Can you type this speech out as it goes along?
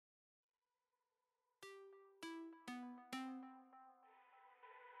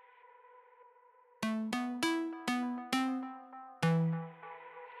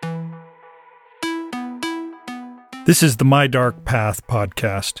This is the My Dark Path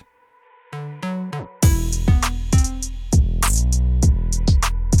podcast.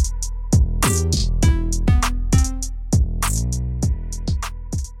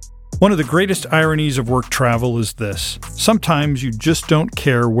 One of the greatest ironies of work travel is this. Sometimes you just don't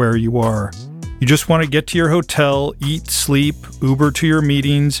care where you are. You just want to get to your hotel, eat, sleep, Uber to your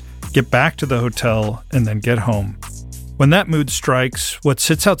meetings, get back to the hotel, and then get home. When that mood strikes, what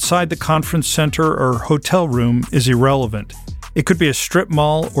sits outside the conference center or hotel room is irrelevant. It could be a strip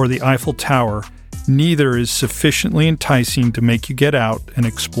mall or the Eiffel Tower. Neither is sufficiently enticing to make you get out and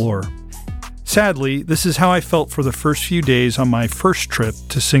explore. Sadly, this is how I felt for the first few days on my first trip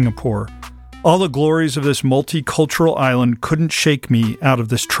to Singapore. All the glories of this multicultural island couldn't shake me out of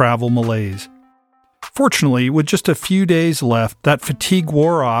this travel malaise. Fortunately, with just a few days left, that fatigue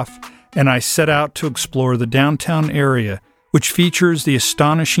wore off, and I set out to explore the downtown area, which features the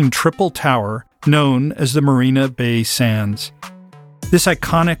astonishing Triple Tower known as the Marina Bay Sands. This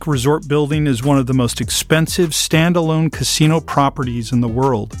iconic resort building is one of the most expensive standalone casino properties in the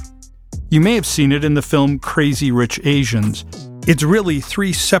world. You may have seen it in the film Crazy Rich Asians. It's really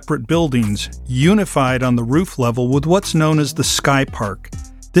 3 separate buildings, unified on the roof level with what's known as the Sky Park.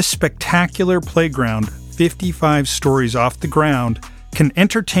 This spectacular playground, 55 stories off the ground, can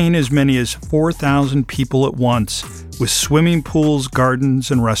entertain as many as 4,000 people at once, with swimming pools,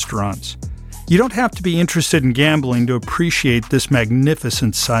 gardens, and restaurants. You don't have to be interested in gambling to appreciate this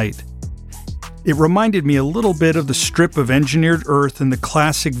magnificent sight. It reminded me a little bit of the strip of engineered earth in the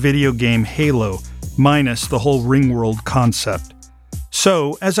classic video game Halo, minus the whole Ringworld concept.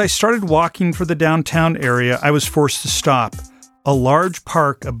 So, as I started walking for the downtown area, I was forced to stop. A large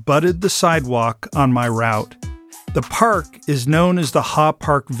park abutted the sidewalk on my route. The park is known as the Ha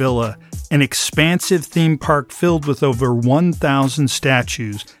Park Villa, an expansive theme park filled with over 1,000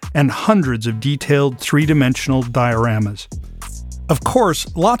 statues and hundreds of detailed 3-dimensional dioramas. Of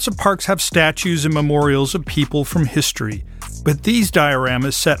course, lots of parks have statues and memorials of people from history, but these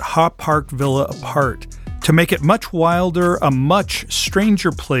dioramas set Ha Park Villa apart to make it much wilder, a much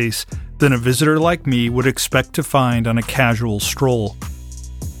stranger place than a visitor like me would expect to find on a casual stroll.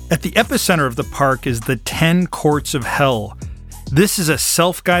 At the epicenter of the park is the 10 Courts of Hell. This is a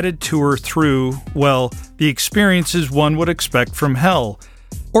self-guided tour through, well, the experiences one would expect from hell,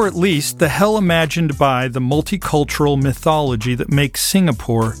 or at least the hell imagined by the multicultural mythology that makes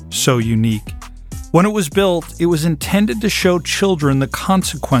Singapore so unique. When it was built, it was intended to show children the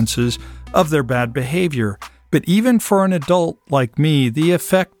consequences of their bad behavior, but even for an adult like me, the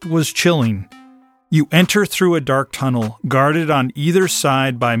effect was chilling. You enter through a dark tunnel, guarded on either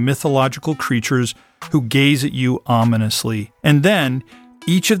side by mythological creatures who gaze at you ominously. And then,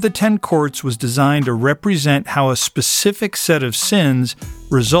 each of the 10 courts was designed to represent how a specific set of sins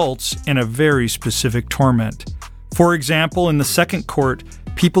results in a very specific torment. For example, in the second court,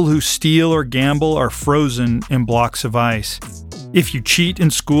 people who steal or gamble are frozen in blocks of ice. If you cheat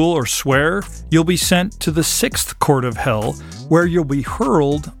in school or swear, you'll be sent to the 6th Court of Hell, where you'll be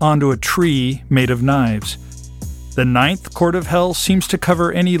hurled onto a tree made of knives. The 9th Court of Hell seems to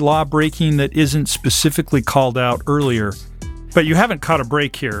cover any law-breaking that isn't specifically called out earlier. But you haven't caught a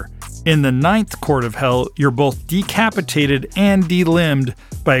break here. In the 9th Court of Hell, you're both decapitated and delimbed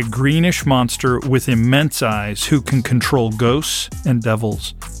by a greenish monster with immense eyes who can control ghosts and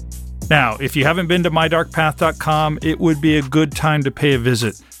devils. Now, if you haven't been to mydarkpath.com, it would be a good time to pay a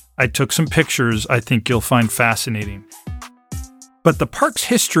visit. I took some pictures I think you'll find fascinating. But the park's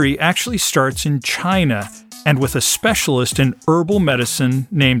history actually starts in China, and with a specialist in herbal medicine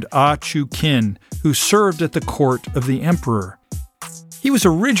named Ah Chu Kin, who served at the court of the emperor. He was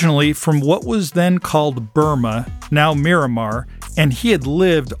originally from what was then called Burma, now Myanmar, and he had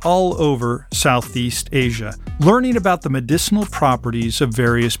lived all over Southeast Asia, learning about the medicinal properties of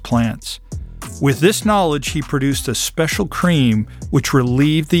various plants. With this knowledge, he produced a special cream which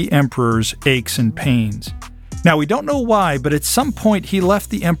relieved the emperor's aches and pains. Now, we don't know why, but at some point he left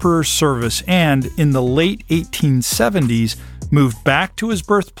the emperor's service and, in the late 1870s, moved back to his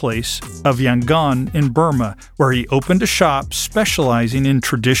birthplace of Yangon in Burma, where he opened a shop specializing in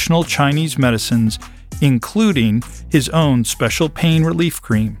traditional Chinese medicines, including his own special pain relief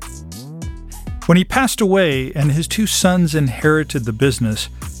cream. When he passed away and his 2 sons inherited the business,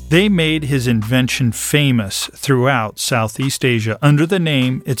 they made his invention famous throughout Southeast Asia under the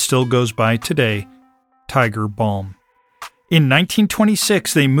name it still goes by today, Tiger Balm. In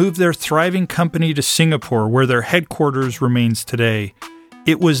 1926, they moved their thriving company to Singapore, where their headquarters remains today.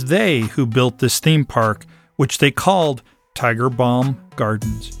 It was they who built this theme park, which they called Tiger Balm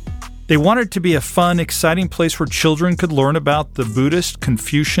Gardens. They wanted to be a fun, exciting place where children could learn about the Buddhist,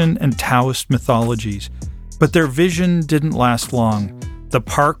 Confucian, and Taoist mythologies. But their vision didn't last long. The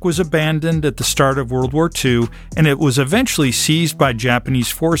park was abandoned at the start of World War II, and it was eventually seized by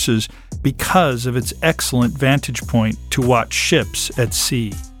Japanese forces because of its excellent vantage point to watch ships at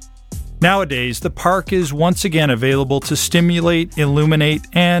sea. Nowadays, the park is once again available to stimulate, illuminate,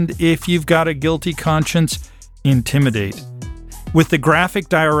 and, if you've got a guilty conscience, intimidate. With the graphic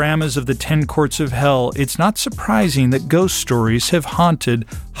dioramas of the 10 Courts of Hell, it's not surprising that ghost stories have haunted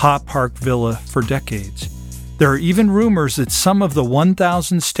Ha Park Villa for decades. There are even rumors that some of the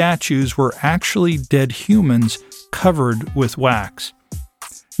 1,000 statues were actually dead humans covered with wax.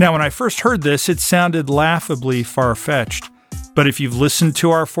 Now, when I first heard this, it sounded laughably far-fetched. But if you've listened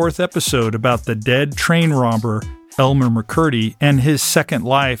to our 4th episode about the dead train robber Elmer McCurdy and his second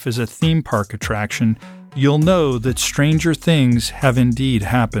life as a theme park attraction, you'll know that stranger things have indeed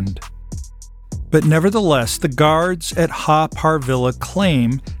happened. But nevertheless, the guards at Ha Park Villa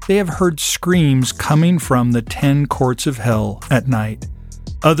claim they have heard screams coming from the 10 Courts of Hell at night.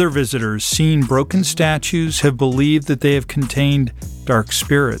 Other visitors seeing broken statues have believed that they have contained dark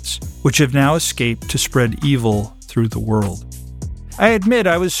spirits, which have now escaped to spread evil through the world. I admit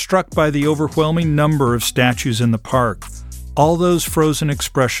I was struck by the overwhelming number of statues in the park. All those frozen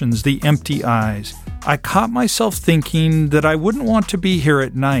expressions, the empty eyes. I caught myself thinking that I wouldn't want to be here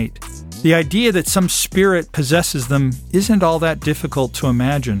at night. The idea that some spirit possesses them isn't all that difficult to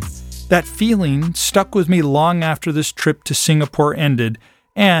imagine. That feeling stuck with me long after this trip to Singapore ended,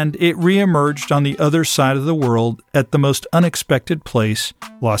 and it reemerged on the other side of the world at the most unexpected place,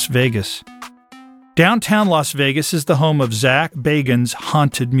 Las Vegas. Downtown Las Vegas is the home of Zak Bagans'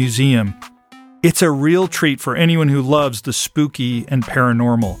 Haunted Museum. It's a real treat for anyone who loves the spooky and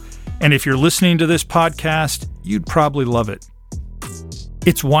paranormal. And if you're listening to this podcast, you'd probably love it.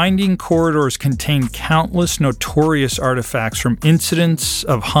 Its winding corridors contain countless notorious artifacts from incidents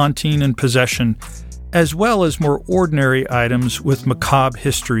of haunting and possession, as well as more ordinary items with macabre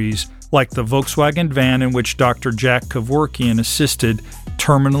histories, like the Volkswagen van in which Dr. Jack Kevorkian assisted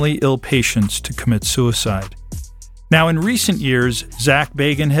terminally ill patients to commit suicide. Now, in recent years, Zak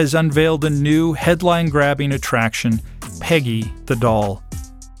Bagans has unveiled a new headline-grabbing attraction, Peggy the Doll.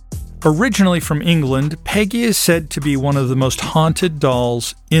 Originally from England, Peggy is said to be one of the most haunted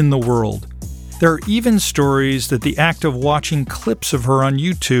dolls in the world. There are even stories that the act of watching clips of her on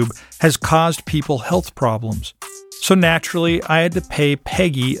YouTube has caused people health problems. So naturally, I had to pay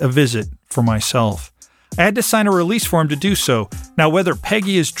Peggy a visit for myself. I had to sign a release form to do so. Now, whether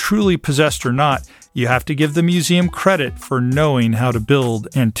Peggy is truly possessed or not, you have to give the museum credit for knowing how to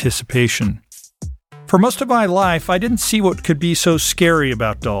build anticipation. For most of my life, I didn't see what could be so scary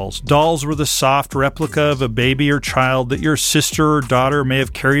about dolls. Dolls were the soft replica of a baby or child that your sister or daughter may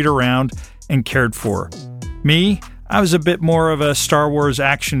have carried around and cared for. Me, I was a bit more of a Star Wars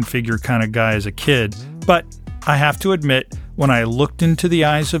action figure kind of guy as a kid, but I have to admit, when I looked into the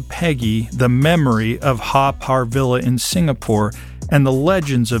eyes of Peggy, the memory of Ha Park Villa in Singapore and the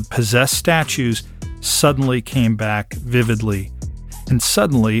legends of possessed statues suddenly came back vividly. And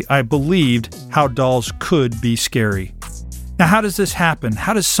suddenly, I believed how dolls could be scary. Now, how does this happen?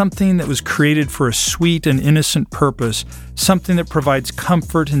 How does something that was created for a sweet and innocent purpose, something that provides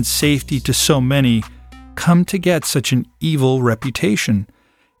comfort and safety to so many, come to get such an evil reputation?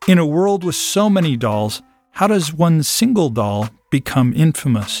 In a world with so many dolls, how does one single doll become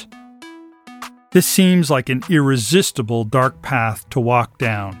infamous? This seems like an irresistible dark path to walk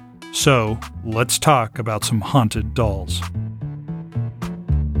down. So, let's talk about some haunted dolls.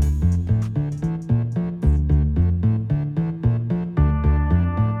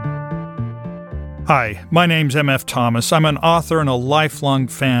 Hi, my name's M.F. Thomas. I'm an author and a lifelong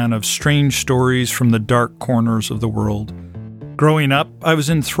fan of strange stories from the dark corners of the world. Growing up, I was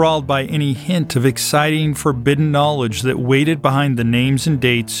enthralled by any hint of exciting, forbidden knowledge that waited behind the names and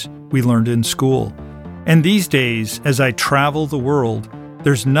dates we learned in school. And these days, as I travel the world,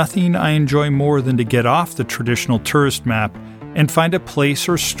 there's nothing I enjoy more than to get off the traditional tourist map and find a place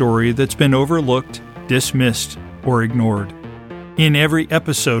or story that's been overlooked, dismissed, or ignored. In every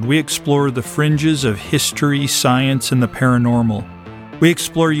episode, we explore the fringes of history, science, and the paranormal. We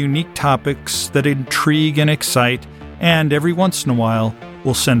explore unique topics that intrigue and excite, and every once in a while,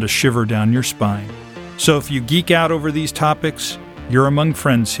 we'll send a shiver down your spine. So if you geek out over these topics, you're among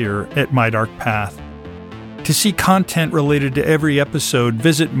friends here at My Dark Path. To see content related to every episode,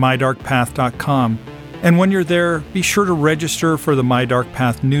 visit mydarkpath.com. And when you're there, be sure to register for the My Dark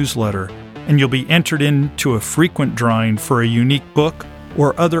Path newsletter, and you'll be entered into a frequent drawing for a unique book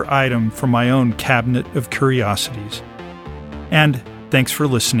or other item from my own cabinet of curiosities. And thanks for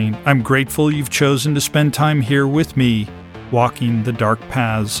listening. I'm grateful you've chosen to spend time here with me, walking the dark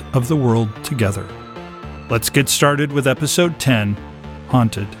paths of the world together. Let's get started with Episode 10,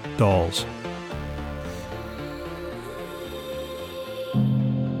 Haunted Dolls.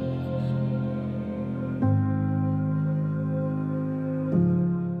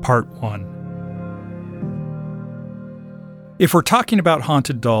 Part 1. If we're talking about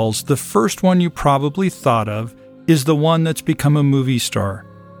haunted dolls, the first one you probably thought of is the one that's become a movie star.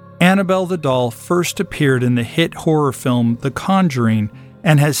 Annabelle the doll first appeared in the hit horror film The Conjuring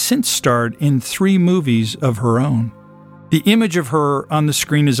and has since starred in 3 movies of her own. The image of her on the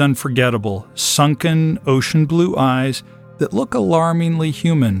screen is unforgettable, sunken ocean blue eyes that look alarmingly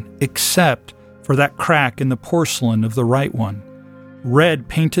human, except for that crack in the porcelain of the right one. Red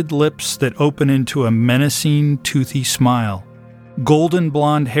painted lips that open into a menacing, toothy smile. Golden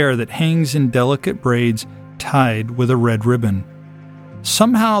blonde hair that hangs in delicate braids tied with a red ribbon.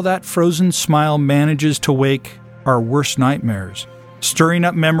 Somehow that frozen smile manages to wake our worst nightmares, stirring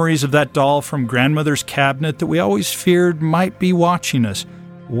up memories of that doll from grandmother's cabinet that we always feared might be watching us,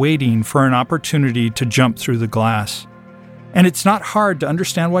 waiting for an opportunity to jump through the glass. And it's not hard to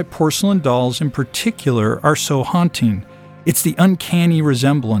understand why porcelain dolls in particular are so haunting. It's the uncanny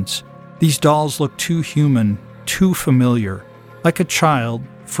resemblance. These dolls look too human, too familiar, like a child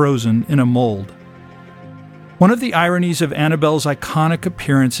frozen in a mold. One of the ironies of Annabelle's iconic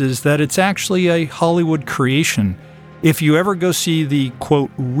appearance is that it's actually a Hollywood creation. If you ever go see the, quote,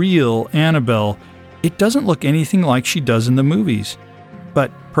 real Annabelle, it doesn't look anything like she does in the movies.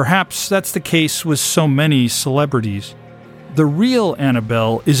 But perhaps that's the case with so many celebrities. The real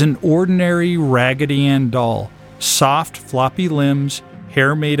Annabelle is an ordinary Raggedy Ann doll. Soft, floppy limbs,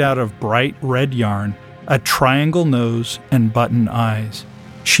 hair made out of bright red yarn, a triangle nose, and button eyes.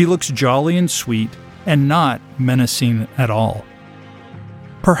 She looks jolly and sweet, and not menacing at all.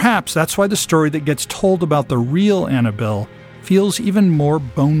 Perhaps that's why the story that gets told about the real Annabelle feels even more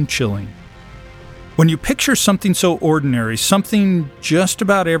bone-chilling. When you picture something so ordinary, something just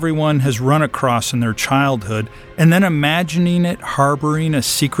about everyone has run across in their childhood, and then imagining it harboring a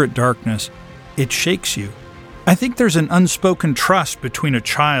secret darkness, it shakes you. I think there's an unspoken trust between a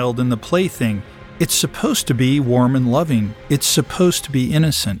child and the plaything. It's supposed to be warm and loving. It's supposed to be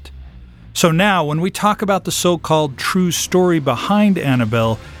innocent. So now, when we talk about the so-called true story behind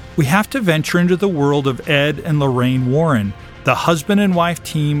Annabelle, we have to venture into the world of Ed and Lorraine Warren, the husband and wife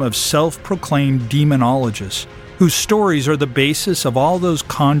team of self-proclaimed demonologists, whose stories are the basis of all those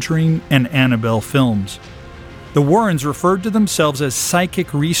Conjuring and Annabelle films. The Warrens referred to themselves as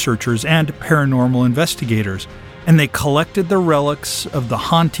psychic researchers and paranormal investigators, and they collected the relics of the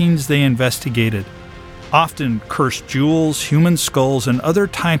hauntings they investigated, often cursed jewels, human skulls, and other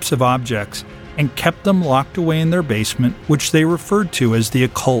types of objects, and kept them locked away in their basement, which they referred to as the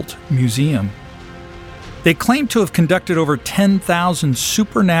Occult Museum. They claimed to have conducted over 10,000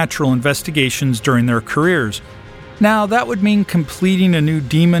 supernatural investigations during their careers. Now, that would mean completing a new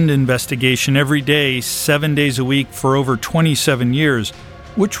demon investigation every day, 7 days a week for over 27 years,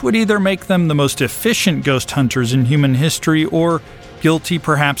 which would either make them the most efficient ghost hunters in human history or guilty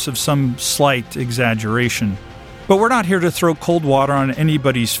perhaps of some slight exaggeration. But we're not here to throw cold water on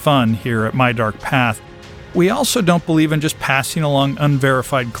anybody's fun here at My Dark Path. We also don't believe in just passing along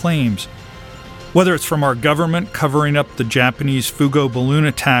unverified claims. Whether it's from our government covering up the Japanese Fugo balloon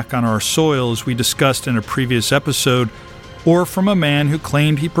attack on our soil, as we discussed in a previous episode, or from a man who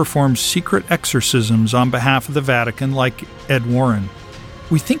claimed he performed secret exorcisms on behalf of the Vatican like Ed Warren.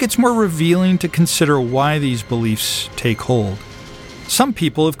 We think it's more revealing to consider why these beliefs take hold. Some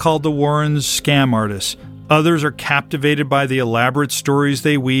people have called the Warrens scam artists. Others are captivated by the elaborate stories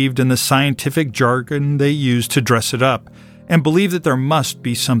they weaved and the scientific jargon they used to dress it up, and believe that there must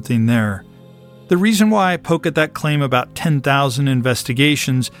be something there. The reason why I poke at that claim about 10,000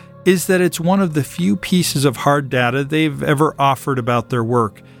 investigations is that it's one of the few pieces of hard data they've ever offered about their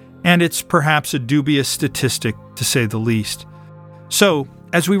work, and it's perhaps a dubious statistic, to say the least. So,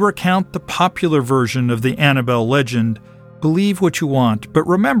 as we recount the popular version of the Annabelle legend, believe what you want, but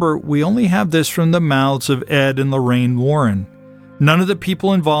remember, we only have this from the mouths of Ed and Lorraine Warren. None of the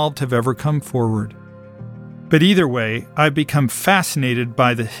people involved have ever come forward. But either way, I've become fascinated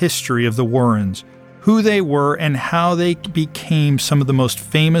by the history of the Warrens, who they were and how they became some of the most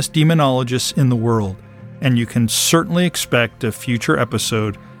famous demonologists in the world, and you can certainly expect a future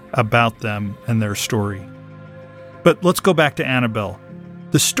episode about them and their story. But let's go back to Annabelle.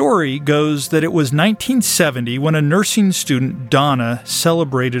 The story goes that it was 1970 when a nursing student, Donna,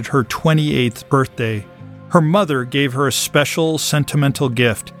 celebrated her 28th birthday. Her mother gave her a special sentimental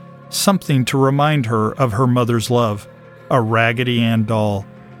gift, something to remind her of her mother's love, a Raggedy Ann doll.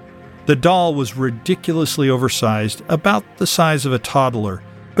 The doll was ridiculously oversized, about the size of a toddler,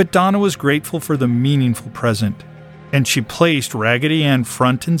 but But Donna was grateful for the meaningful present, and she placed Raggedy Ann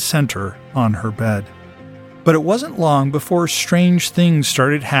front and center on her bed. But it wasn't long before strange things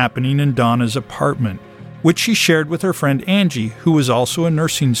started happening in Donna's apartment, which she shared with her friend Angie, who was also a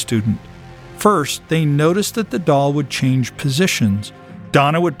nursing student. First, they noticed that the doll would change positions.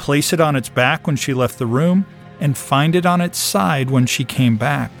 Donna would place it on its back when she left the room and find it on its side when she came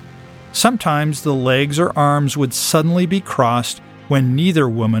back. Sometimes the legs or arms would suddenly be crossed when neither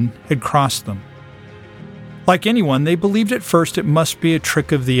woman had crossed them. Like anyone, they believed at first it must be a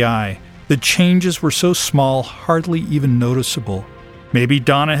trick of the eye. The changes were so small, hardly even noticeable. Maybe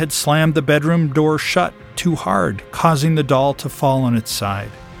Donna had slammed the bedroom door shut too hard, causing the doll to fall on its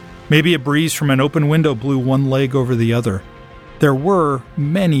side. Maybe a breeze from an open window blew one leg over the other. There were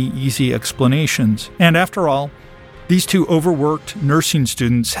many easy explanations, and after all, these two overworked nursing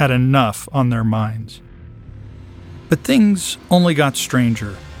students had enough on their minds. But things only got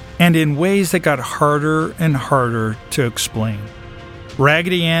stranger, and in ways that got harder and harder to explain.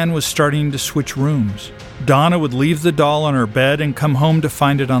 Raggedy Ann was starting to switch rooms. Donna would leave the doll on her bed and come home to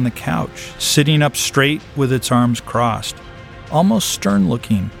find it on the couch, sitting up straight with its arms crossed, almost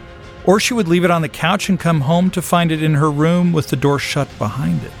stern-looking. Or she would leave it on the couch and come home to find it in her room with the door shut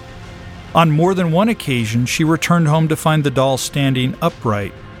behind it. On more than one occasion, she returned home to find the doll standing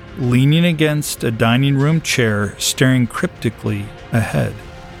upright, leaning against a dining room chair, staring cryptically ahead.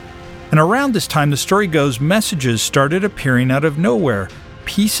 And around this time, the story goes, messages started appearing out of nowhere.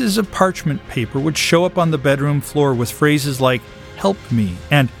 Pieces of parchment paper would show up on the bedroom floor with phrases like, "Help me,"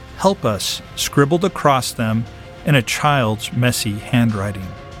 and "Help us," scribbled across them in a child's messy handwriting.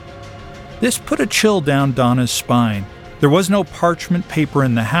 This put a chill down Donna's spine. There was no parchment paper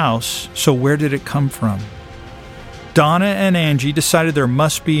in the house, so where did it come from? Donna and Angie decided there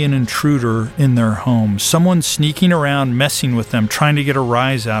must be an intruder in their home, someone sneaking around messing with them, trying to get a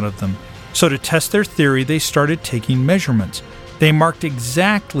rise out of them. So to test their theory, they started taking measurements. They marked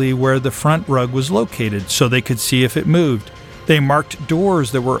exactly where the front rug was located so they could see if it moved. They marked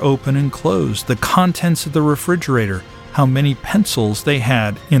doors that were open and closed, the contents of the refrigerator, how many pencils they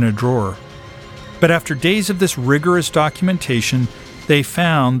had in a drawer. But after days of this rigorous documentation, they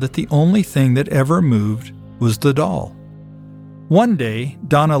found that the only thing that ever moved was the doll. One day,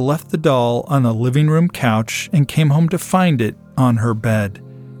 Donna left the doll on a living room couch and came home to find it on her bed.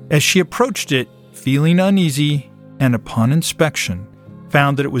 As she approached it, feeling uneasy, and upon inspection,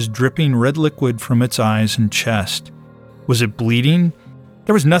 found that it was dripping red liquid from its eyes and chest. Was it bleeding?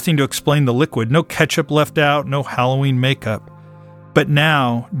 There was nothing to explain the liquid, no ketchup left out, no Halloween makeup. But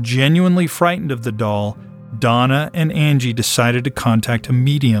now, genuinely frightened of the doll, Donna and Angie decided to contact a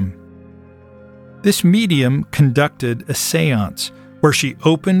medium. This medium conducted a seance where she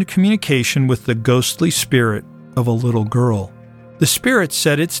opened communication with the ghostly spirit of a little girl. The spirit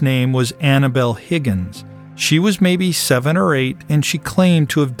said its name was Annabelle Higgins. She was maybe 7 or 8, and she claimed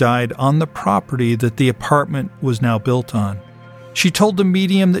to have died on the property that the apartment was now built on. She told the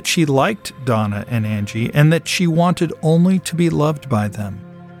medium that she liked Donna and Angie and that she wanted only to be loved by them.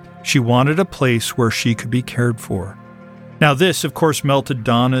 She wanted a place where she could be cared for. Now this, of course, melted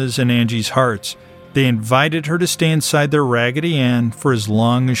Donna's and Angie's hearts. They invited her to stay inside their Raggedy Ann for as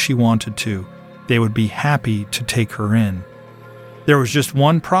long as she wanted to. They would be happy to take her in. There was just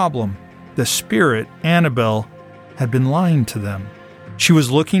one problem. The spirit, Annabelle, had been lying to them. She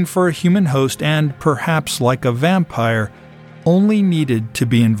was looking for a human host and, perhaps like a vampire, only needed to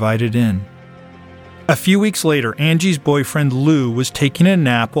be invited in. A few weeks later, Angie's boyfriend Lou was taking a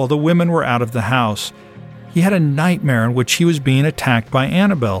nap while the women were out of the house. He had a nightmare in which he was being attacked by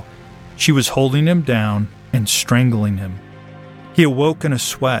Annabelle. She was holding him down and strangling him. He awoke in a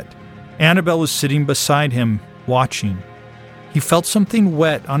sweat. Annabelle was sitting beside him, watching. He felt something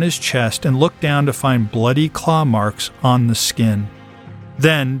wet on his chest and looked down to find bloody claw marks on the skin.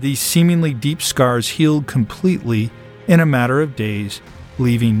 Then, these seemingly deep scars healed completely in a matter of days,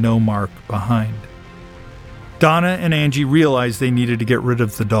 leaving no mark behind. Donna and Angie realized they needed to get rid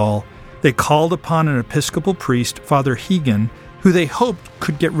of the doll. They called upon an Episcopal priest, Father Hegan, who they hoped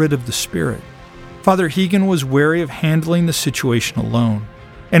could get rid of the spirit. Father Hegan was wary of handling the situation alone,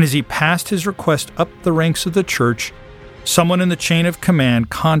 and as he passed his request up the ranks of the church, someone in the chain of command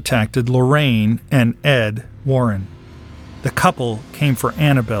contacted Lorraine and Ed Warren. The couple came for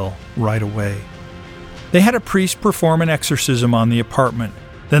Annabelle right away. They had a priest perform an exorcism on the apartment.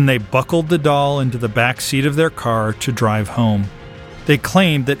 Then they buckled the doll into the back seat of their car to drive home. They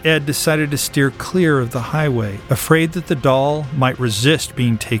claimed that Ed decided to steer clear of the highway, afraid that the doll might resist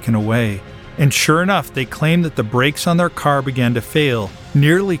being taken away, And sure enough, they claimed that the brakes on their car began to fail,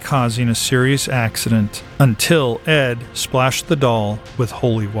 nearly causing a serious accident, until Ed splashed the doll with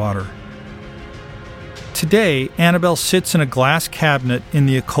holy water. Today, Annabelle sits in a glass cabinet in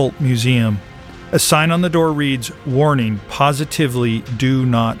the Occult Museum. A sign on the door reads, "Warning, positively do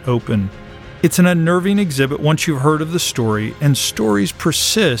not open." It's an unnerving exhibit once you've heard of the story, and stories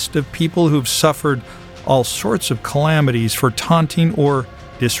persist of people who've suffered all sorts of calamities for taunting or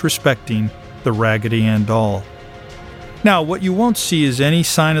disrespecting the Raggedy Ann doll. Now, what you won't see is any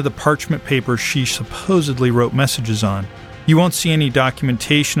sign of the parchment paper she supposedly wrote messages on. You won't see any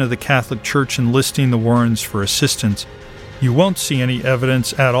documentation of the Catholic Church enlisting the Warrens for assistance. You won't see any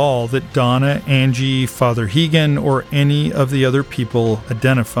evidence at all that Donna, Angie, Father Hegan, or any of the other people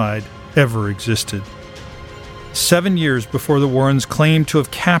identified ever existed. 7 years before the Warrens claimed to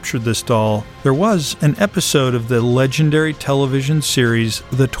have captured this doll, there was an episode of the legendary television series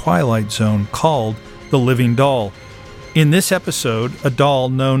The Twilight Zone called The Living Doll. In this episode, a doll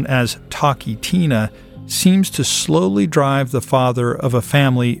known as Talkie Tina seems to slowly drive the father of a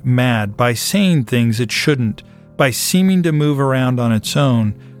family mad by saying things it shouldn't, by seeming to move around on its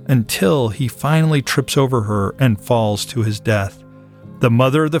own, until he finally trips over her and falls to his death. The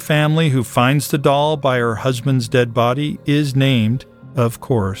mother of the family who finds the doll by her husband's dead body is named, of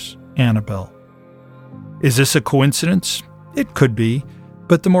course, Annabelle. Is this a coincidence? It could be,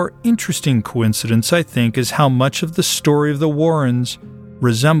 but the more interesting coincidence, I think, is how much of the story of the Warrens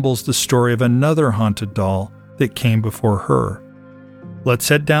resembles the story of another haunted doll that came before her. Let's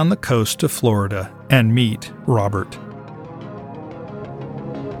head down the coast to Florida and meet Robert.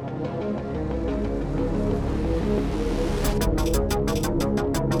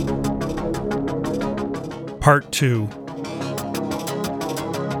 Part 2.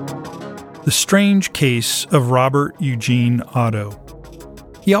 The strange case of Robert Eugene Otto.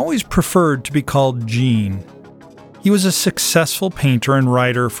 He always preferred to be called Gene. He was a successful painter and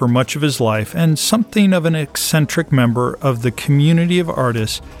writer for much of his life and something of an eccentric member of the community of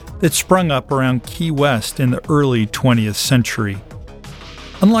artists that sprung up around Key West in the early 20th century.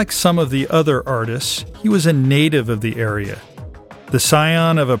 Unlike some of the other artists, he was a native of the area, the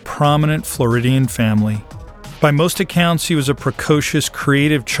scion of a prominent Floridian family. By most accounts, he was a precocious,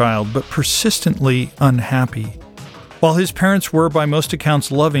 creative child, but persistently unhappy. While his parents were, by most accounts,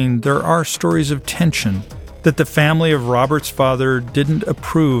 loving, there are stories of tension, that the family of Robert's father didn't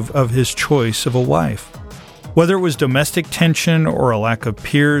approve of his choice of a wife. Whether it was domestic tension or a lack of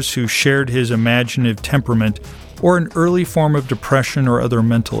peers who shared his imaginative temperament, or an early form of depression or other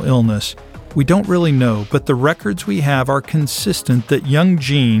mental illness, we don't really know, but the records we have are consistent that young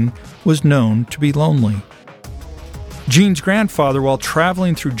Gene was known to be lonely. Gene's grandfather, while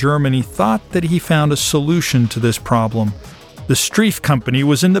traveling through Germany, thought that he found a solution to this problem. The Streiff Company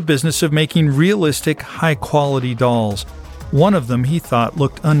was in the business of making realistic, high-quality dolls. One of them, he thought,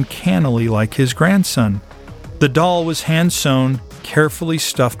 looked uncannily like his grandson. The doll was hand-sewn, carefully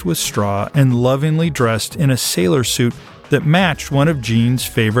stuffed with straw, and lovingly dressed in a sailor suit that matched one of Gene's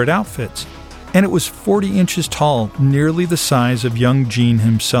favorite outfits. And it was 40 inches tall, nearly the size of young Gene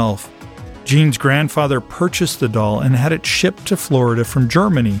himself. Gene's grandfather purchased the doll and had it shipped to Florida from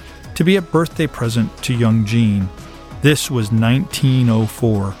Germany to be a birthday present to young Gene. This was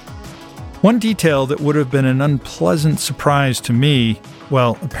 1904. One detail that would have been an unpleasant surprise to me,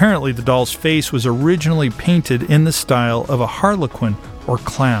 well, apparently the doll's face was originally painted in the style of a harlequin or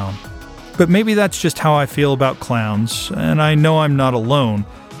clown. But maybe that's just how I feel about clowns, and I know I'm not alone,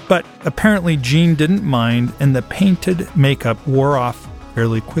 but apparently Gene didn't mind and the painted makeup wore off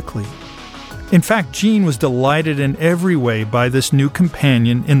fairly quickly. In fact, Gene was delighted in every way by this new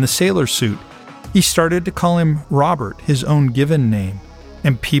companion in the sailor suit. He started to call him Robert, his own given name,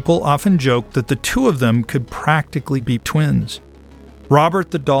 and people often joked that the two of them could practically be twins.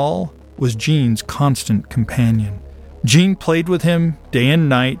 Robert the doll was Gene's constant companion. Gene played with him day and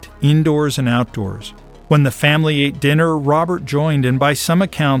night, indoors and outdoors. When the family ate dinner, Robert joined, and by some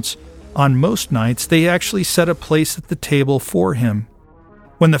accounts, on most nights, they actually set a place at the table for him.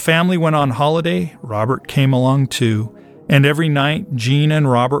 When the family went on holiday, Robert came along too, and every night Gene and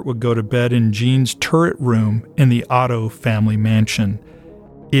Robert would go to bed in Gene's turret room in the Otto family mansion.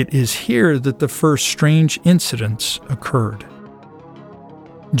 It is here that the first strange incidents occurred.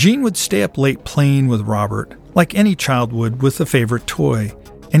 Gene would stay up late playing with Robert, like any child would with a favorite toy,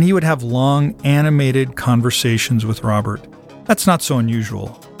 and he would have long, animated conversations with Robert. That's not so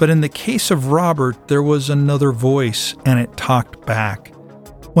unusual, but in the case of Robert, there was another voice, and it talked back.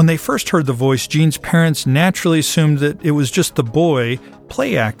 When they first heard the voice, Gene's parents naturally assumed that it was just the boy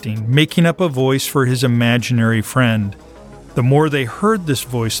play acting, making up a voice for his imaginary friend. The more they heard this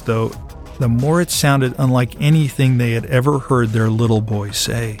voice, though, the more it sounded unlike anything they had ever heard their little boy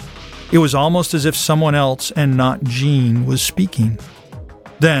say. It was almost as if someone else and not Jean was speaking.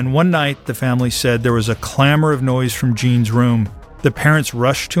 Then, one night, the family said there was a clamor of noise from Jean's room. The parents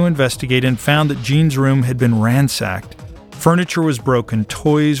rushed to investigate and found that Jean's room had been ransacked. Furniture was broken,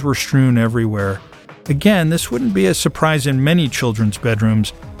 toys were strewn everywhere. Again, this wouldn't be a surprise in many children's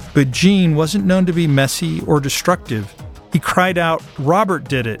bedrooms, but Jean wasn't known to be messy or destructive. He cried out, "Robert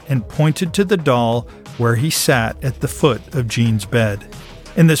did it," and pointed to the doll where he sat at the foot of Jean's bed.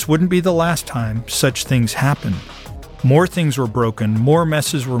 And this wouldn't be the last time such things happened. More things were broken, more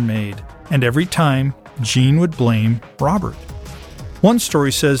messes were made, and every time, Jean would blame Robert. One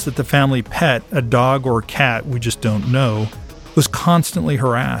story says that the family pet, a dog or cat, we just don't know, was constantly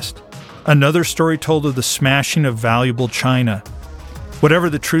harassed. Another story told of the smashing of valuable china. Whatever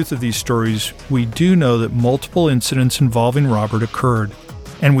the truth of these stories, we do know that multiple incidents involving Robert occurred,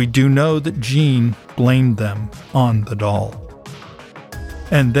 and we do know that Jean blamed them on the doll.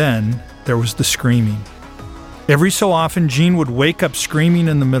 And then there was the screaming. Every so often, Jean would wake up screaming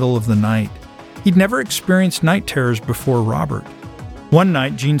in the middle of the night. He'd never experienced night terrors before Robert. One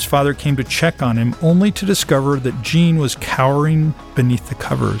night, Jean's father came to check on him, only to discover that Jean was cowering beneath the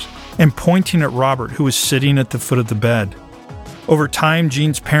covers and pointing at Robert, who was sitting at the foot of the bed. Over time,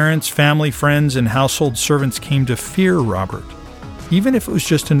 Jean's parents, family, friends, and household servants came to fear Robert. Even if it was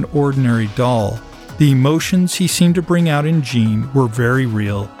just an ordinary doll, the emotions he seemed to bring out in Jean were very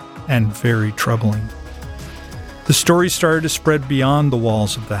real and very troubling. The story started to spread beyond the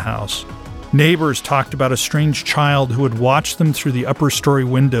walls of the house. Neighbors talked about a strange child who would watch them through the upper story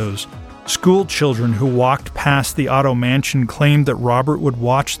windows. School children who walked past the Otto mansion claimed that Robert would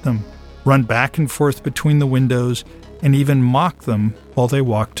watch them, run back and forth between the windows, and even mock them while they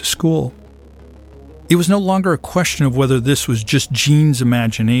walked to school. It was no longer a question of whether this was just Jean's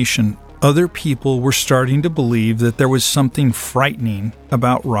imagination. Other people were starting to believe that there was something frightening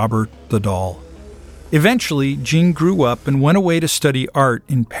about Robert the doll. Eventually, Jean grew up and went away to study art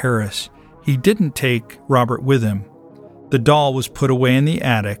in Paris. He didn't take Robert with him. The doll was put away in the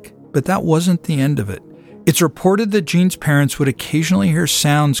attic, but that wasn't the end of it. It's reported that Jean's parents would occasionally hear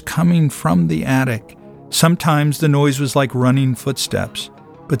sounds coming from the attic. Sometimes the noise was like running footsteps,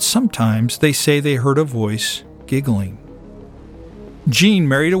 but sometimes they say they heard a voice giggling. Jean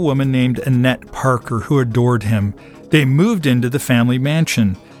married a woman named Annette Parker who adored him. They moved into the family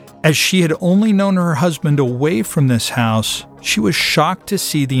mansion. As she had only known her husband away from this house, she was shocked to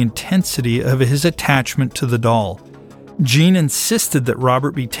see the intensity of his attachment to the doll. Jean insisted that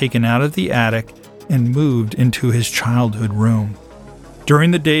Robert be taken out of the attic and moved into his childhood room.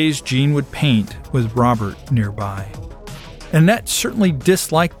 During the days, Jean would paint with Robert nearby. Annette certainly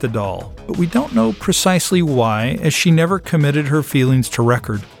disliked the doll, but we don't know precisely why, as she never committed her feelings to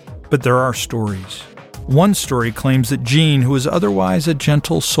record. But there are stories. One story claims that Jean, who was otherwise a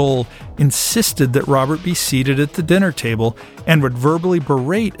gentle soul, insisted that Robert be seated at the dinner table and would verbally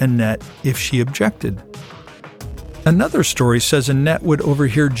berate Annette if she objected. Another story says Annette would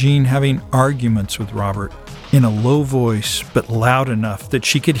overhear Jean having arguments with Robert in a low voice but loud enough that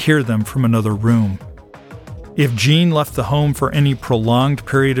she could hear them from another room. If Jean left the home for any prolonged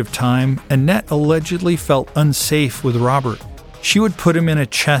period of time, Annette allegedly felt unsafe with Robert. She would put him in a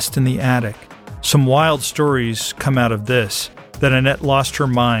chest in the attic. Some wild stories come out of this, that Annette lost her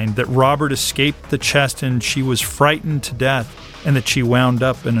mind, that Robert escaped the chest and she was frightened to death, and that she wound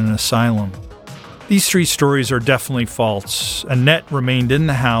up in an asylum. These three stories are definitely false. Annette remained in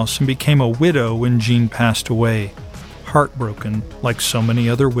the house and became a widow when Jean passed away, heartbroken like so many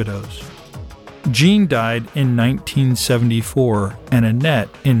other widows. Jean died in 1974 and Annette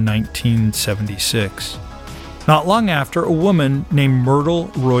in 1976. Not long after, a woman named Myrtle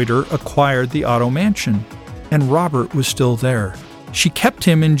Reuter acquired the Otto mansion, and Robert was still there. She kept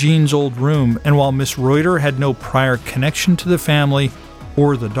him in Jean's old room, and while Miss Reuter had no prior connection to the family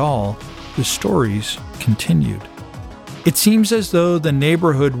or the doll, the stories continued. It seems as though the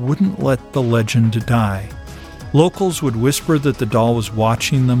neighborhood wouldn't let the legend die. Locals would whisper that the doll was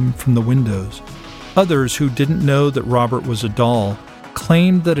watching them from the windows. Others who didn't know that Robert was a doll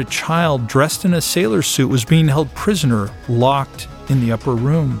claimed that a child dressed in a sailor suit was being held prisoner, locked in the upper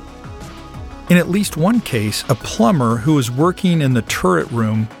room. In at least one case, a plumber who was working in the turret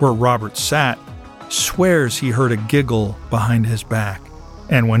room where Robert sat swears he heard a giggle behind his back,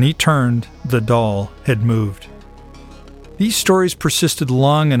 and when he turned, the doll had moved. These stories persisted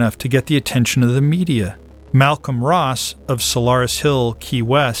long enough to get the attention of the media. Malcolm Ross of Solaris Hill, Key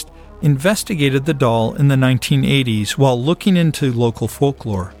West, investigated the doll in the 1980s while looking into local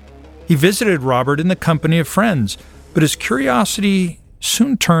folklore. He visited Robert in the company of friends, but his curiosity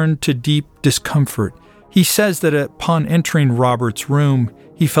soon turned to deep discomfort. He says that upon entering Robert's room,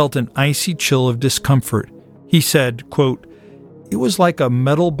 he felt an icy chill of discomfort. He said, quote, "It was like a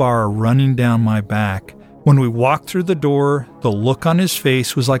metal bar running down my back. When we walked through the door, the look on his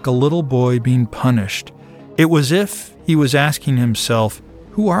face was like a little boy being punished. It was as if he was asking himself,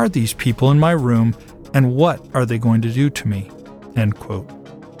 who are these people in my room and what are they going to do to me?" End quote.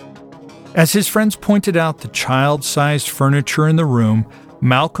 As his friends pointed out the child-sized furniture in the room,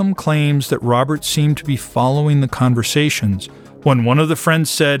 Malcolm claims that Robert seemed to be following the conversations. When one of the friends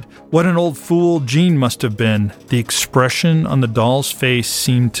said, "What an old fool Jean must have been," the expression on the doll's face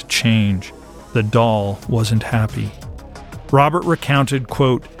seemed to change. The doll wasn't happy. Robert recounted,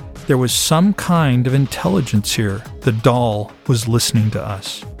 quote, "There was some kind of intelligence here. The doll was listening to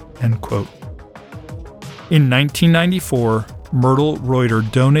us," end quote. In 1994, Myrtle Reuter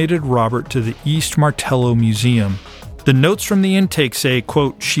donated Robert to the East Martello Museum. The notes from the intake say,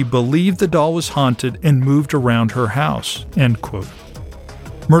 quote, "She believed the doll was haunted and moved around her house," end quote.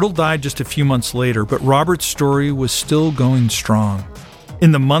 Myrtle died just a few months later, but Robert's story was still going strong.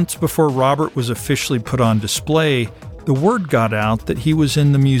 In the months before Robert was officially put on display, the word got out that he was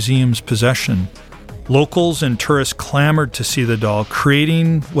in the museum's possession. Locals and tourists clamored to see the doll,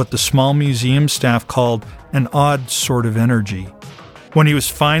 creating what the small museum staff called an odd sort of energy. When he was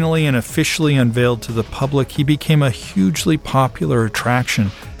finally and officially unveiled to the public, he became a hugely popular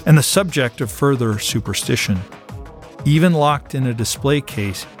attraction and the subject of further superstition. Even locked in a display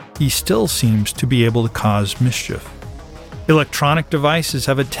case, he still seems to be able to cause mischief. Electronic devices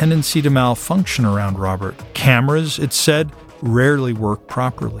have a tendency to malfunction around Robert. Cameras, it's said, rarely work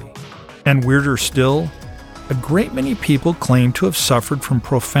properly. And weirder still, a great many people claim to have suffered from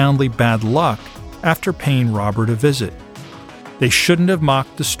profoundly bad luck after paying Robert a visit. They shouldn't have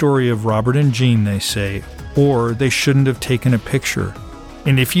mocked the story of Robert and Jean, they say, or they shouldn't have taken a picture.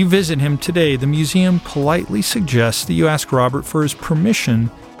 And if you visit him today, the museum politely suggests that you ask Robert for his permission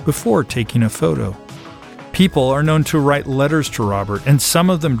before taking a photo. People are known to write letters to Robert, and some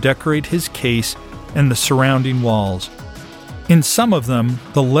of them decorate his case and the surrounding walls. In some of them,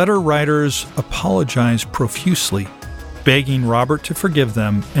 the letter writers apologize profusely, begging Robert to forgive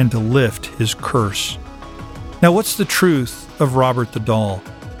them and to lift his curse. Now, what's the truth of Robert the doll?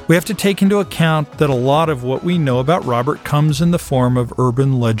 We have to take into account that a lot of what we know about Robert comes in the form of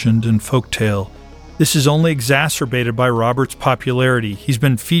urban legend and folktale. This is only exacerbated by Robert's popularity. He's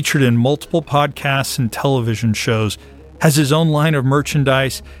been featured in multiple podcasts and television shows, has his own line of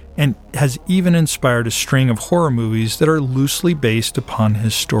merchandise, and has even inspired a string of horror movies that are loosely based upon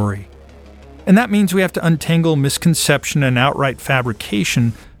his story. And that means we have to untangle misconception and outright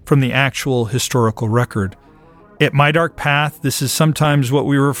fabrication from the actual historical record. At My Dark Path, this is sometimes what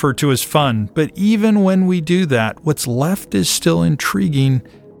we refer to as fun, but even when we do that, what's left is still intriguing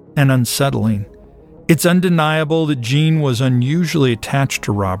and unsettling. It's undeniable that Jean was unusually attached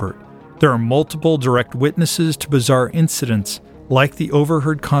to Robert. There are multiple direct witnesses to bizarre incidents, like the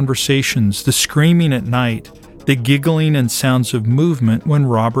overheard conversations, the screaming at night, the giggling and sounds of movement when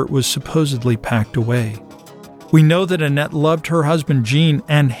Robert was supposedly packed away. We know that Annette loved her husband Jean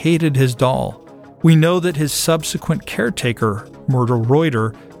and hated his doll. We know that his subsequent caretaker, Myrtle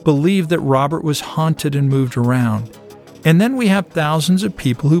Reuter, believed that Robert was haunted and moved around. And then we have thousands of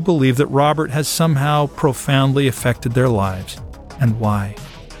people who believe that Robert has somehow profoundly affected their lives. And why?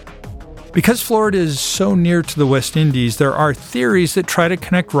 Because Florida is so near to the West Indies, there are theories that try to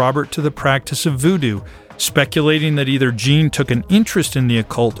connect Robert to the practice of voodoo, speculating that either Jean took an interest in the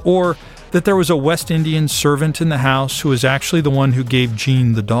occult or that there was a West Indian servant in the house who was actually the one who gave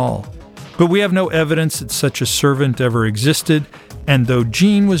Jean the doll. But we have no evidence that such a servant ever existed, and though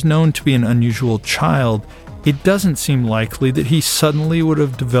Jean was known to be an unusual child, it doesn't seem likely that he suddenly would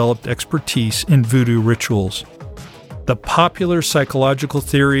have developed expertise in voodoo rituals. The popular psychological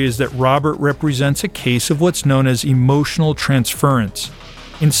theory is that Robert represents a case of what's known as emotional transference.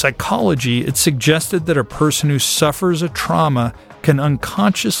 In psychology, it's suggested that a person who suffers a trauma can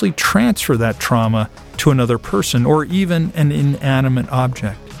unconsciously transfer that trauma to another person or even an inanimate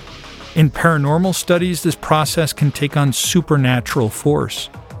object. In paranormal studies, this process can take on supernatural force.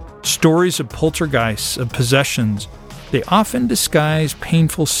 Stories of poltergeists, of possessions, they often disguise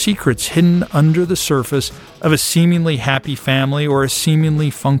painful secrets hidden under the surface of a seemingly happy family or a seemingly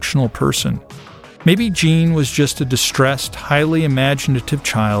functional person. Maybe Jean was just a distressed, highly imaginative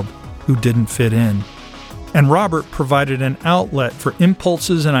child who didn't fit in. And Robert provided an outlet for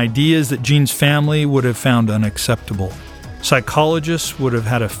impulses and ideas that Jean's family would have found unacceptable. Psychologists would have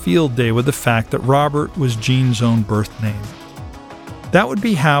had a field day with the fact that Robert was Jean's own birth name. That would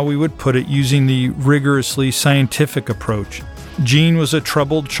be how we would put it using the rigorously scientific approach. Jean was a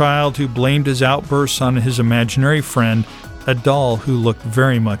troubled child who blamed his outbursts on his imaginary friend, a doll who looked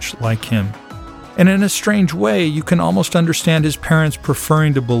very much like him. And in a strange way, you can almost understand his parents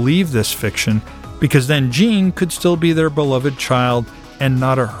preferring to believe this fiction, because then Jean could still be their beloved child and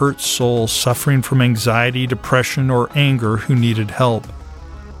not a hurt soul suffering from anxiety, depression, or anger who needed help.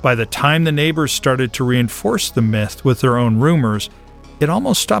 By the time the neighbors started to reinforce the myth with their own rumors, it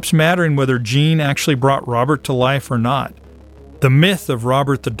almost stops mattering whether Jean actually brought Robert to life or not. The myth of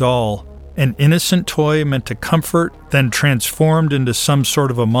Robert the doll, an innocent toy meant to comfort, then transformed into some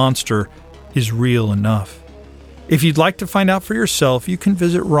sort of a monster, is real enough. If you'd like to find out for yourself, you can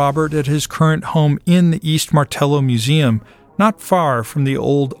visit Robert at his current home in the East Martello Museum, not far from the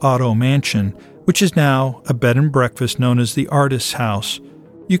old Otto Mansion, which is now a bed and breakfast known as the Artist's House.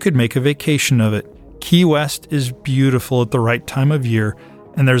 You could make a vacation of it. Key West is beautiful at the right time of year,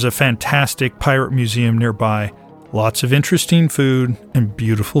 and there's a fantastic pirate museum nearby. Lots of interesting food and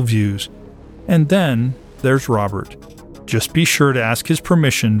beautiful views. And then there's Robert. Just be sure to ask his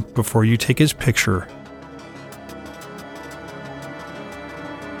permission before you take his picture.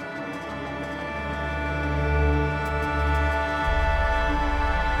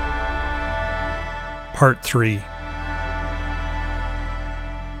 Part 3.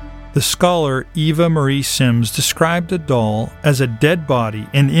 The scholar Eva Marie Sims described a doll as a dead body,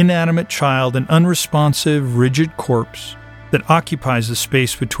 an inanimate child, an unresponsive, rigid corpse that occupies the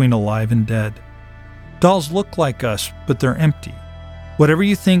space between alive and dead. Dolls look like us, but they're empty. Whatever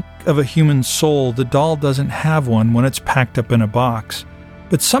you think of a human soul, the doll doesn't have one when it's packed up in a box,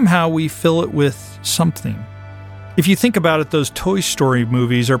 but somehow we fill it with something. If you think about it, those Toy Story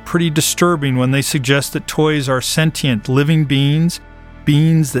movies are pretty disturbing when they suggest that toys are sentient, living beings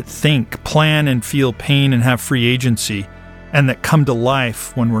that think, plan, and feel pain and have free agency, and that come to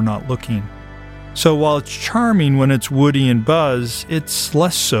life when we're not looking. So while it's charming when it's Woody and Buzz, it's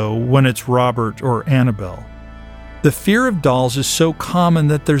less so when it's Robert or Annabelle. The fear of dolls is so common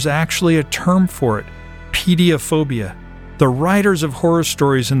that there's actually a term for it, pediophobia. The writers of horror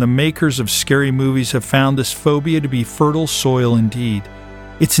stories and the makers of scary movies have found this phobia to be fertile soil indeed.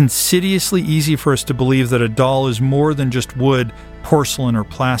 It's insidiously easy for us to believe that a doll is more than just wood, porcelain, or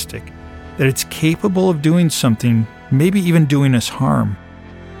plastic, that it's capable of doing something, maybe even doing us harm.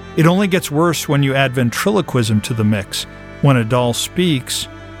 It only gets worse when you add ventriloquism to the mix. When a doll speaks,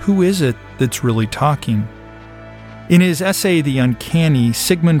 who is it that's really talking? In his essay, The Uncanny,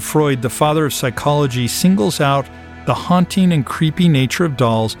 Sigmund Freud, the father of psychology, singles out the haunting and creepy nature of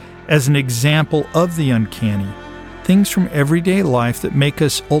dolls as an example of the uncanny. Things from everyday life that make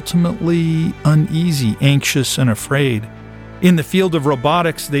us ultimately uneasy, anxious, and afraid. In the field of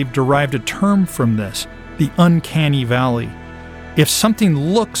robotics, they've derived a term from this, the uncanny valley. If something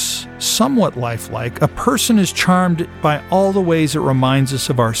looks somewhat lifelike, a person is charmed by all the ways it reminds us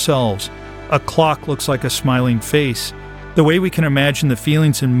of ourselves. A clock looks like a smiling face, the way we can imagine the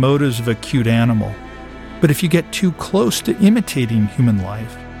feelings and motives of a cute animal. But if you get too close to imitating human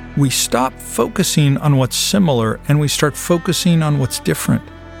life, we stop focusing on what's similar and we start focusing on what's different.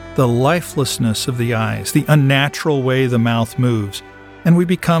 The lifelessness of the eyes, the unnatural way the mouth moves, and we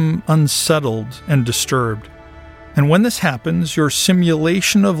become unsettled and disturbed. And when this happens, your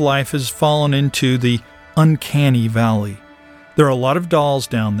simulation of life has fallen into the uncanny valley. There are a lot of dolls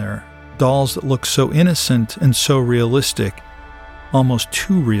down there, dolls that look so innocent and so realistic, almost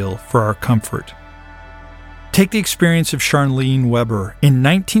too real for our comfort. Take the experience of Charlene Weber. In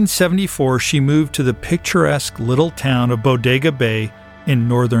 1974, she moved to the picturesque little town of Bodega Bay in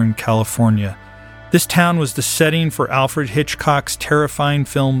Northern California. This town was the setting for Alfred Hitchcock's terrifying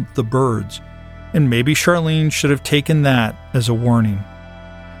film The Birds, and maybe Charlene should have taken that as a warning.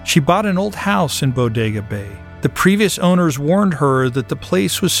 She bought an old house in Bodega Bay. The previous owners warned her that the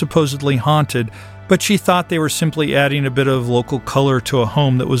place was supposedly haunted, but she thought they were simply adding a bit of local color to a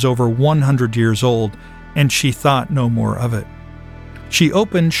home that was over 100 years old, and she thought no more of it. She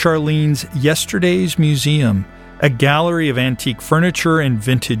opened Charlene's Yesterday's Museum, a gallery of antique furniture and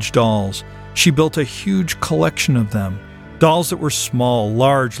vintage dolls. She built a huge collection of them, dolls that were small,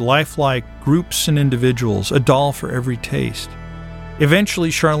 large, lifelike, groups and individuals, a doll for every taste. Eventually,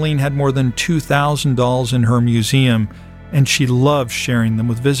 Charlene had more than 2,000 dolls in her museum, and she loved sharing them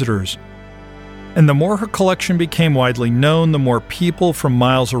with visitors. And the more her collection became widely known, the more people from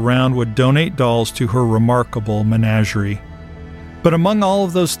miles around would donate dolls to her remarkable menagerie. But among all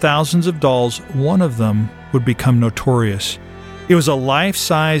of those thousands of dolls, one of them would become notorious. It was a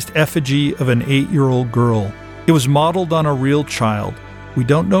life-sized effigy of an 8-year-old girl. It was modeled on a real child. We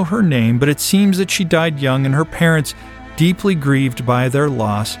don't know her name, but it seems that she died young, and her parents, deeply grieved by their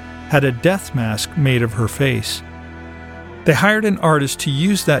loss, had a death mask made of her face. They hired an artist to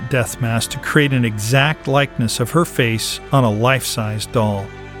use that death mask to create an exact likeness of her face on a life-size doll.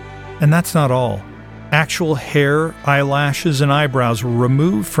 And that's not all. Actual hair, eyelashes, and eyebrows were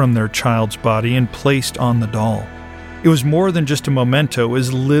removed from their child's body and placed on the doll. It was more than just a memento. It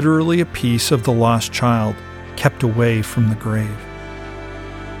was literally a piece of the lost child, kept away from the grave.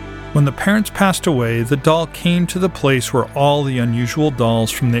 When the parents passed away, the doll came to the place where all the unusual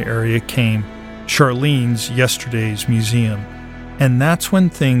dolls from the area came, Charlene's Yesterday's Museum. And that's when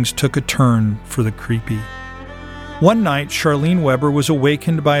things took a turn for the creepy. One night, Charlene Weber was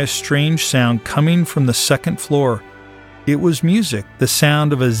awakened by a strange sound coming from the second floor. It was music, the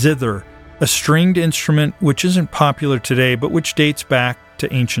sound of a zither, a stringed instrument which isn't popular today but which dates back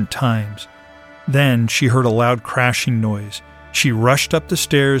to ancient times. Then she heard a loud crashing noise. She rushed up the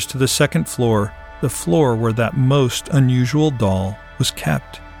stairs to the second floor, the floor where that most unusual doll was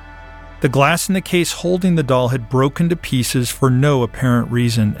kept. The glass in the case holding the doll had broken to pieces for no apparent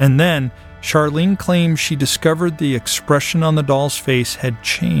reason, and then Charlene claimed she discovered the expression on the doll's face had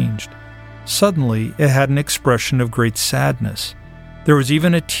changed. Suddenly, it had an expression of great sadness. There was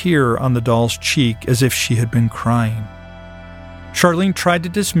even a tear on the doll's cheek as if she had been crying. Charlene tried to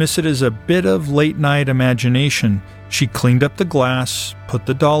dismiss it as a bit of late-night imagination. She cleaned up the glass, put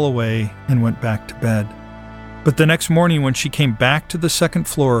the doll away, and went back to bed. But the next morning when she came back to the second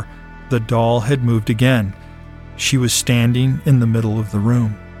floor, the doll had moved again. She was standing in the middle of the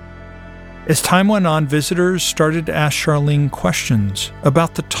room. As time went on, visitors started to ask Charlene questions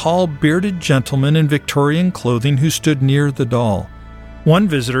about the tall, bearded gentleman in Victorian clothing who stood near the doll. One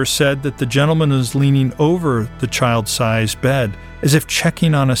visitor said that the gentleman was leaning over the child-sized bed, as if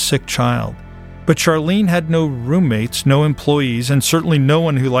checking on a sick child. But Charlene had no roommates, no employees, and certainly no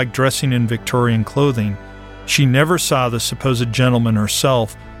one who liked dressing in Victorian clothing. She never saw the supposed gentleman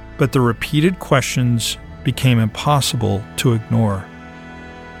herself, but the repeated questions became impossible to ignore.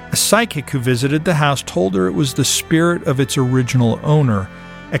 A psychic who visited the house told her it was the spirit of its original owner,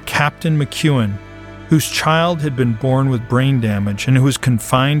 a Captain McEwen, whose child had been born with brain damage and who was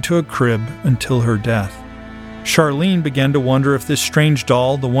confined to a crib until her death. Charlene began to wonder if this strange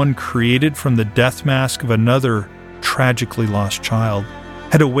doll, the one created from the death mask of another tragically lost child,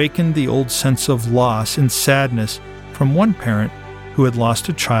 had awakened the old sense of loss and sadness from one parent who had lost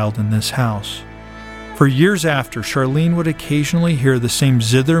a child in this house. For years after, Charlene would occasionally hear the same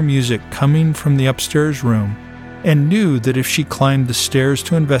zither music coming from the upstairs room and knew that if she climbed the stairs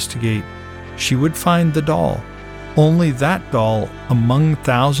to investigate, she would find the doll. Only that doll, among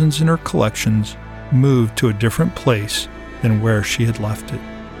thousands in her collections, moved to a different place than where she had left it.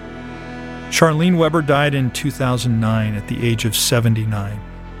 Charlene Weber died in 2009 at the age of 79.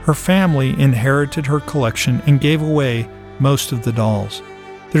 Her family inherited her collection and gave away most of the dolls.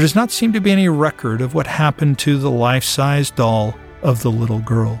 There does not seem to be any record of what happened to the life-size doll of the little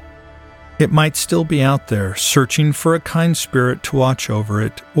girl. It might still be out there, searching for a kind spirit to watch over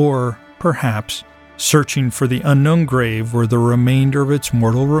it, or perhaps searching for the unknown grave where the remainder of its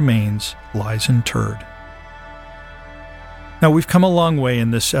mortal remains lies interred. Now, we've come a long way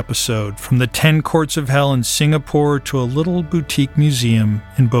in this episode, from the 10 courts of hell in Singapore to a little boutique museum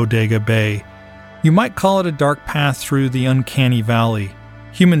in Bodega Bay. You might call it a dark path through the uncanny valley.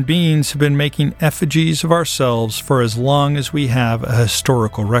 Human beings have been making effigies of ourselves for as long as we have a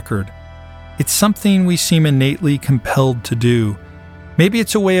historical record. It's something we seem innately compelled to do. Maybe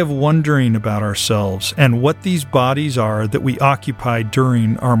it's a way of wondering about ourselves and what these bodies are that we occupy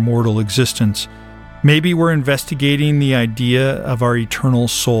during our mortal existence. Maybe we're investigating the idea of our eternal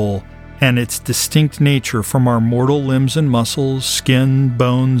soul and its distinct nature from our mortal limbs and muscles, skin,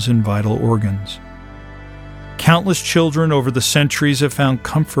 bones, and vital organs. Countless children over the centuries have found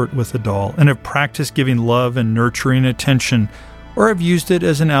comfort with the doll and have practiced giving love and nurturing attention, or have used it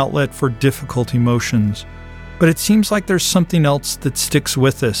as an outlet for difficult emotions. But it seems like there's something else that sticks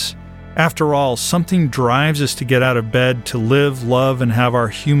with us. After all, something drives us to get out of bed, to live, love, and have our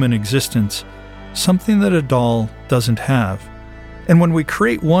human existence, something that a doll doesn't have. And when we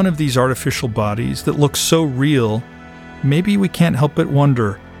create one of these artificial bodies that looks so real, maybe we can't help but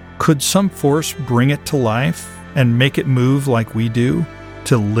wonder, could some force bring it to life and make it move like we do,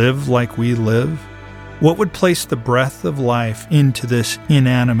 to live like we live? What would place the breath of life into this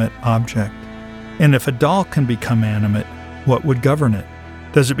inanimate object? And if a doll can become animate, what would govern it?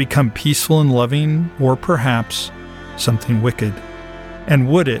 Does it become peaceful and loving, or perhaps something wicked? And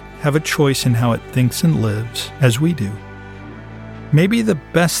would it have a choice in how it thinks and lives as we do? Maybe the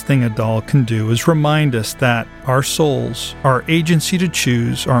best thing a doll can do is remind us that our souls, our agency to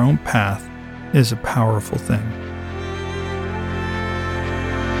choose our own path, is a powerful thing.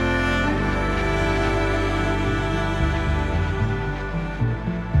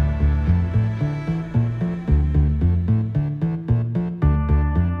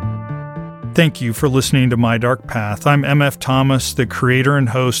 Thank you for listening to My Dark Path. I'm MF Thomas, the creator and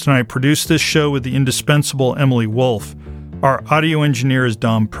host, and I produce this show with the indispensable Emily Wolfe. Our audio engineer is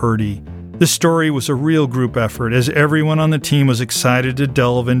Dom Purdy. This story was a real group effort, as everyone on the team was excited to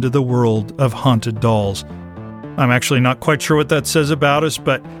delve into the world of haunted dolls. I'm actually not quite sure what that says about us,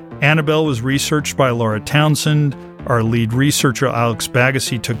 but Annabelle was researched by Laura Townsend, our lead researcher Alex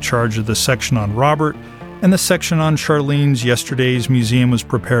Bagassi took charge of the section on Robert, and the section on Charlene's Yesterday's Museum was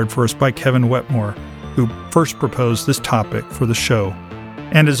prepared for us by Kevin Wetmore, who first proposed this topic for the show.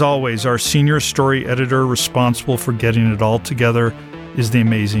 And as always, our senior story editor responsible for getting it all together is the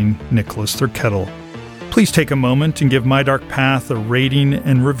amazing Nicholas Thurkettle. Please take a moment and give My Dark Path a rating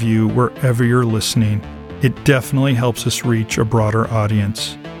and review wherever you're listening. It definitely helps us reach a broader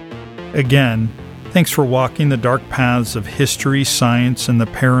audience. Again, thanks for walking the dark paths of history, science, and the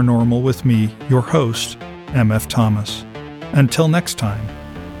paranormal with me, your host, MF Thomas. Until next time,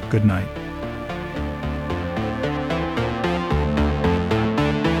 good night.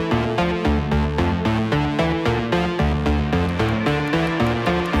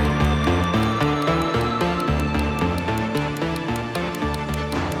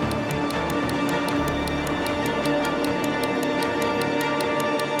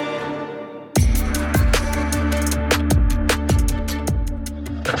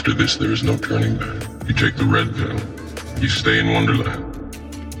 After this, there is no turning back. You take the red pill, you stay in Wonderland,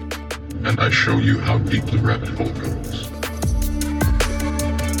 and I show you how deep the rabbit hole goes.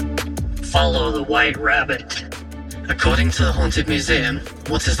 Follow the white rabbit. According to the Haunted Museum,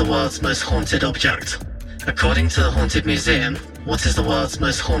 what is the world's most haunted object? According to the Haunted Museum, what is the world's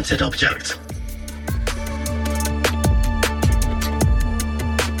most haunted object?